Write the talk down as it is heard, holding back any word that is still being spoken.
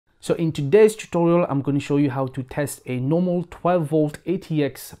So in today's tutorial, I'm going to show you how to test a normal 12 volt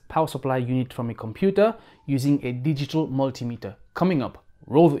ATX power supply unit from a computer using a digital multimeter. Coming up,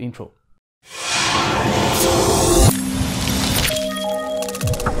 roll the intro.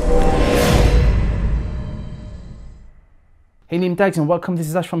 Hey name tags and welcome. This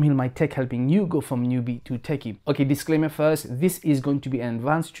is Ash from Hill My Tech, helping you go from newbie to techie. Okay, disclaimer first, this is going to be an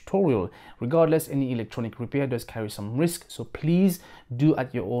advanced tutorial. Regardless, any electronic repair does carry some risk, so please do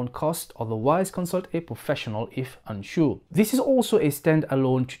at your own cost, otherwise consult a professional if unsure. This is also a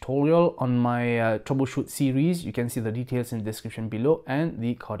standalone tutorial on my Troubleshoot series. You can see the details in the description below and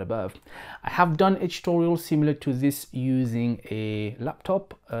the card above. I have done a tutorial similar to this using a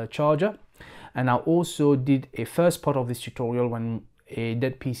laptop charger. And I also did a first part of this tutorial when a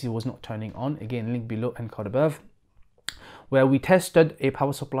dead PC was not turning on. Again, link below and card above, where we tested a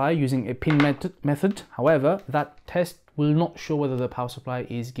power supply using a pin method. However, that test will not show whether the power supply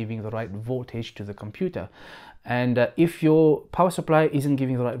is giving the right voltage to the computer. And if your power supply isn't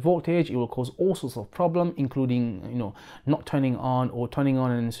giving the right voltage, it will cause all sorts of problems, including not turning on or turning on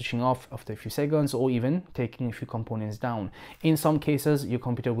and switching off after a few seconds, or even taking a few components down. In some cases, your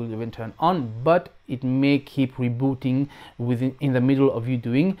computer will even turn on, but it may keep rebooting in the middle of you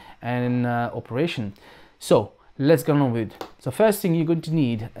doing an operation. So let's get on with it. So first thing, you're going to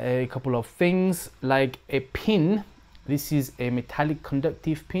need a couple of things like a pin. This is a metallic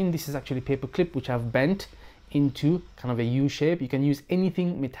conductive pin. This is actually paper clip, which I've bent into kind of a U shape. You can use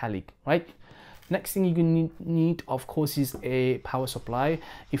anything metallic, right? Next thing you're going to need, of course, is a power supply.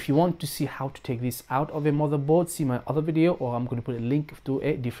 If you want to see how to take this out of a motherboard, see my other video, or I'm going to put a link to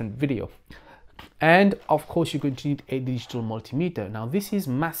a different video. And of course, you're going to need a digital multimeter. Now this is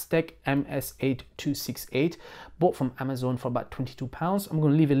Mastech MS8268, bought from Amazon for about £22. I'm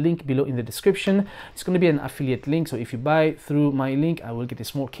going to leave a link below in the description. It's going to be an affiliate link, so if you buy through my link, I will get a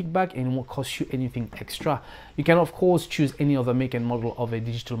small kickback and it won't cost you anything extra. You can of course choose any other make and model of a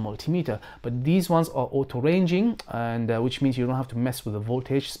digital multimeter, but these ones are auto ranging, and which means you don't have to mess with the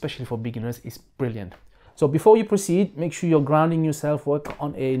voltage, especially for beginners. It's brilliant. So before you proceed, make sure you're grounding yourself. Work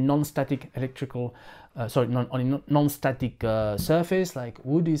on a non-static electrical, non-static surface, like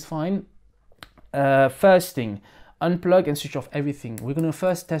wood is fine. First thing, unplug and switch off everything. We're going to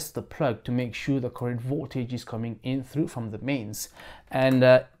first test the plug to make sure the correct voltage is coming in through from the mains.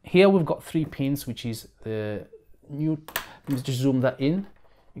 And here we've got 3 pins, which is the new. Let me just zoom that in.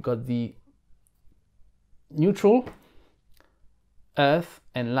 You got the neutral, earth,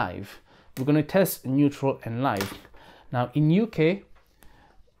 and live. We're going to test neutral and live. Now in UK,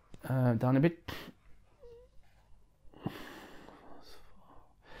 down a bit.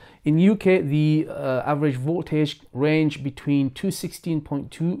 In UK, the average voltage range between 216.2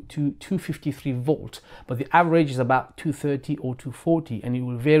 to 253 volts, but the average is about 230 or 240, and it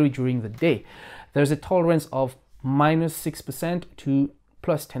will vary during the day. There's a tolerance of -6% to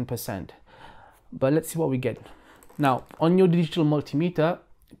 +10%. But let's see what we get. Now on your digital multimeter,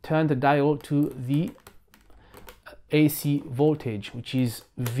 turn the dial to the AC voltage, which is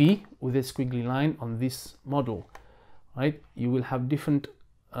V with a squiggly line on this model, right? You will have different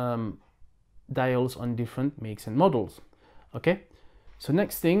dials on different makes and models. Okay, so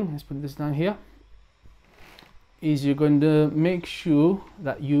next thing, let's put this down here, is you're going to make sure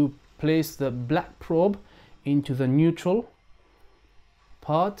that you place the black probe into the neutral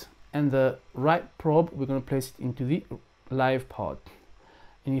part, and the right probe we're going to place it into the live part.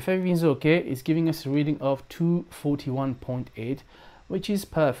 And if everything's okay, it's giving us a reading of 241.8, which is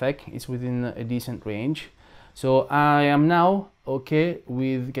perfect. It's within a decent range. So I am now okay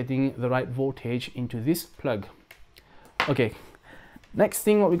with getting the right voltage into this plug. Okay, next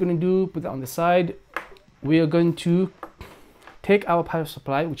thing, what we're going to do, put that on the side. We are going to take our power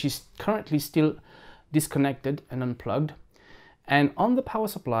supply, which is currently still disconnected and unplugged. And on the power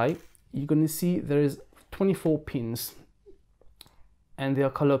supply, you're going to see there is 24 pins. And they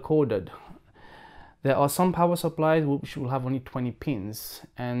are color coded. There are some power supplies which will have only 20 pins,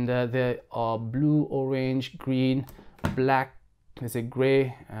 and there are blue, orange, green, black, there's a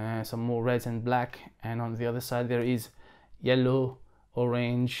gray, some more reds and black, and on the other side there is yellow,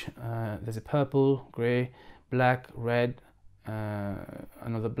 orange, there's a purple, gray, black, red,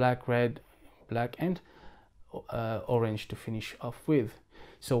 another black, red, black, and orange to finish off with.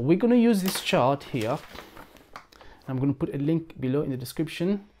 So we're going to use this chart here. I'm going to put a link below in the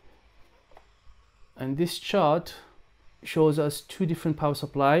description, and this chart shows us 2 different power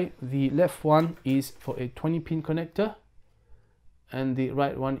supply. The left one is for a 20 pin connector, and the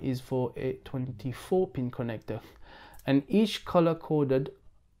right one is for a 24 pin connector, and each color coded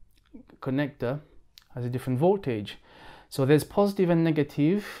connector has a different voltage. So there's positive and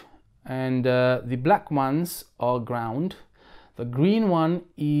negative and the black ones are ground. The green one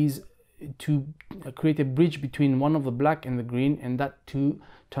is to create a bridge between one of the black and the green, and that to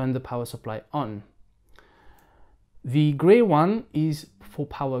turn the power supply on. The gray one is for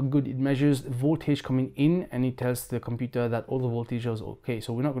power good. It measures voltage coming in and it tells the computer that all the voltage is okay.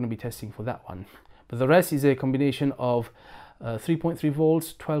 So we're not going to be testing for that one. But the rest is a combination of 3.3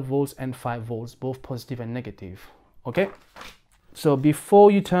 volts, 12 volts and 5 volts, both positive and negative. Okay. So before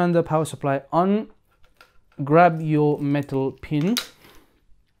you turn the power supply on, grab your metal pin.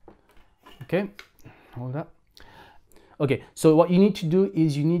 Okay, hold that. Okay, so what you need to do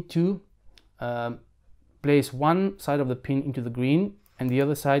is you need to place one side of the pin into the green and the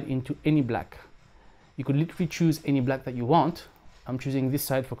other side into any black. You could literally choose any black that you want. I'm choosing this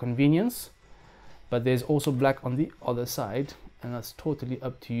side for convenience, but there's also black on the other side, and that's totally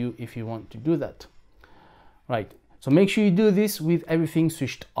up to you if you want to do that. Right, so make sure you do this with everything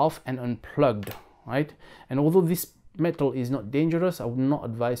switched off and unplugged, right? And although this metal is not dangerous, I would not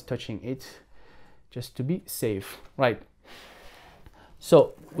advise touching it, just to be safe. Right,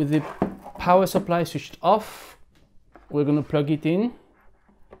 so with the power supply switched off, we're going to plug it in,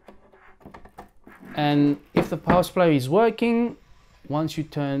 and if the power supply is working, once you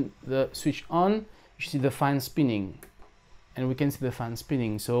turn the switch on, you see the fan spinning, and we can see the fan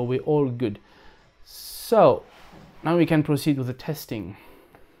spinning, so we're all good. So now we can proceed with the testing.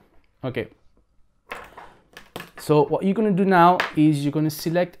 Okay, so what you're going to do now is you're going to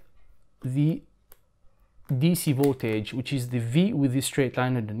select the DC voltage, which is the V with the straight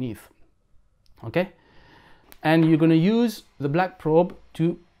line underneath. Okay, and you're going to use the black probe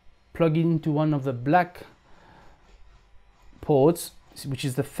to plug into one of the black ports, which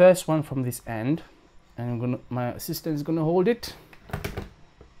is the first one from this end, and my assistant is going to hold it,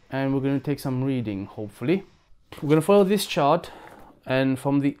 and we're going to take some reading. Hopefully we're going to follow this chart, and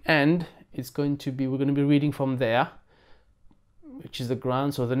from the end it's going to be, we're going to be reading from there, which is the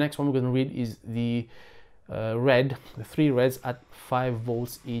ground. So the next one we're going to read is the red, the 3 reds at 5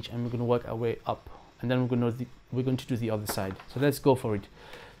 volts each, and we're going to work our way up, and then we're going to do the other side. So let's go for it.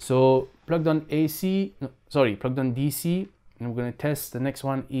 So plugged on plugged on DC, and we're going to test. The next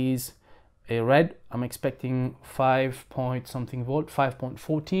one is a red. I'm expecting 5 point something volt,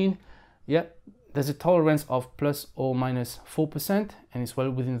 5.14. Yeah, there's a tolerance of plus or minus 4%, and it's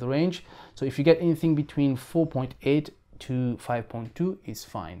well within the range. So if you get anything between 4.8 to 5.2 is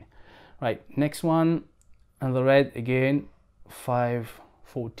fine. Right, next one, and the red again,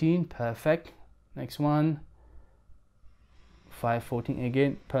 5.14, perfect. Next one, 5.14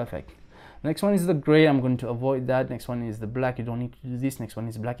 again, perfect. Next one is the gray. I'm going to avoid that. Next one is the black. You don't need to do this. Next one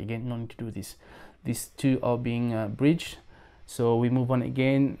is black again. You don't need to do this. These two are being bridged, so we move on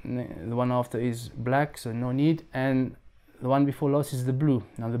again. The one after is black, so no need, and the one before last is the blue.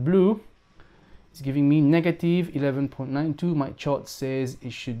 Now the blue is giving me negative 11.92. My chart says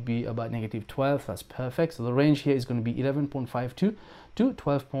it should be about negative 12. That's perfect. So the range here is going to be 11.52 to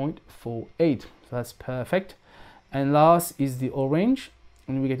 12.48. So that's perfect. And last is the orange,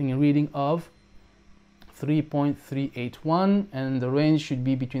 and we're getting a reading of 3.381, and the range should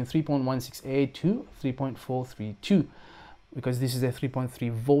be between 3.168 to 3.432, because this is a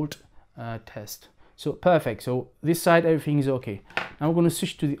 3.3 volt test. So perfect. So this side everything is okay. Now we're going to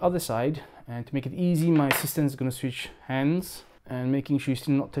switch to the other side, and to make it easy, my assistant is going to switch hands and making sure you're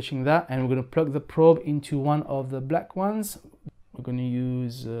still not touching that, and we're going to plug the probe into one of the black ones. We're going to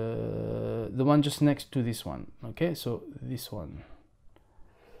use the one just next to this one. Okay, so this one.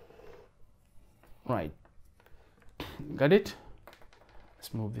 Right, got it.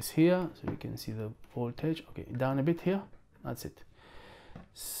 Let's move this here so you can see the voltage. Okay, down a bit here. That's it.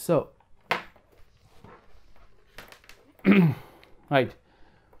 So right,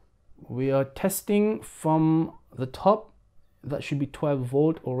 we are testing from the top. That should be 12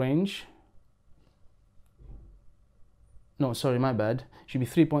 volt orange. No, sorry, my bad. Should be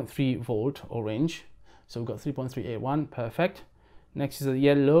 3.3 volt orange. So we've got 3.381, perfect. Next is the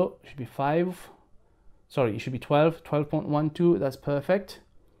yellow, should be 5. Sorry, it should be 12, 12.12, that's perfect.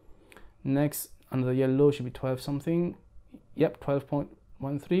 Next, under the yellow should be 12 something. Yep,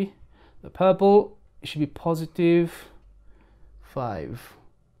 12.13. The purple, it should be positive 5.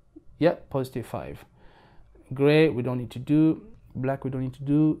 Yep, positive 5. Gray, we don't need to do. Black, we don't need to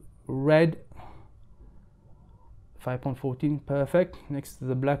do. Red, 5.14, perfect. Next to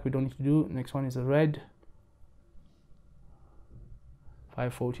the black, we don't need to do. Next one is the red,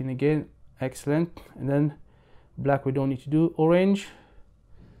 5.14 again, excellent. And then black, we don't need to do. Orange,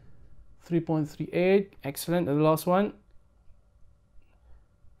 3.38, excellent. And the last one,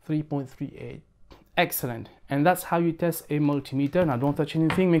 3.38, Excellent. And that's how you test a multimeter. Now don't touch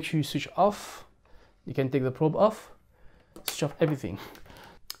anything, make sure you switch off. You can take the probe off, switch off everything.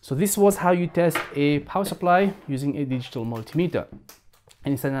 So this was how you test a power supply using a digital multimeter.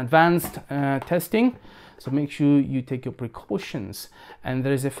 And it's an advanced testing, so make sure you take your precautions. And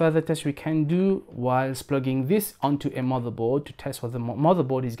there is a further test we can do whilst plugging this onto a motherboard to test whether the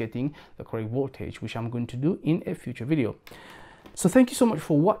motherboard is getting the correct voltage, which I'm going to do in a future video. So thank you so much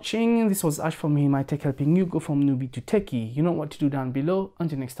for watching. This was Ash from My Tech, helping you go from newbie to techie. You know what to do down below.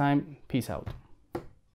 Until next time, peace out.